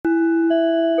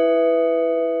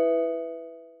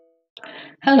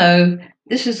Hello,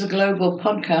 this is a global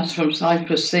podcast from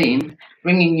Cyprus Scene,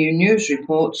 bringing you news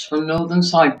reports from northern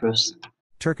Cyprus.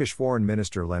 Turkish Foreign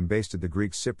Minister lambasted the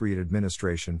Greek Cypriot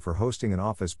administration for hosting an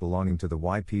office belonging to the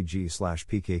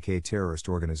YPG/PKK terrorist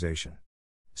organization.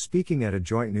 Speaking at a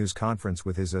joint news conference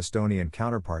with his Estonian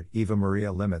counterpart Eva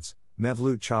Maria Limits,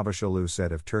 Mevlut Çavuşoğlu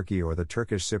said if Turkey or the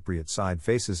Turkish Cypriot side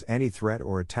faces any threat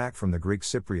or attack from the Greek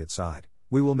Cypriot side,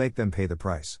 we will make them pay the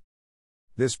price.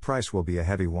 This price will be a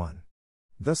heavy one.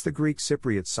 Thus the Greek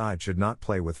Cypriot side should not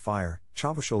play with fire,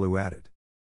 Çavuşoğlu added.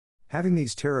 Having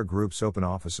these terror groups open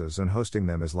offices and hosting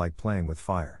them is like playing with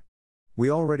fire. We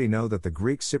already know that the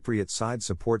Greek Cypriot side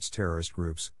supports terrorist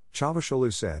groups,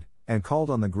 Çavuşoğlu said, and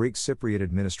called on the Greek Cypriot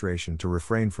administration to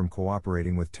refrain from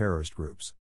cooperating with terrorist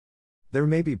groups. There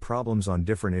may be problems on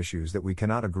different issues that we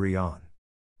cannot agree on.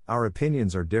 Our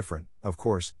opinions are different, of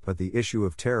course, but the issue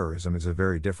of terrorism is a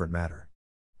very different matter.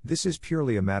 This is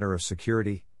purely a matter of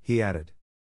security, he added.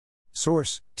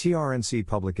 Source: TRNC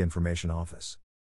Public Information Office.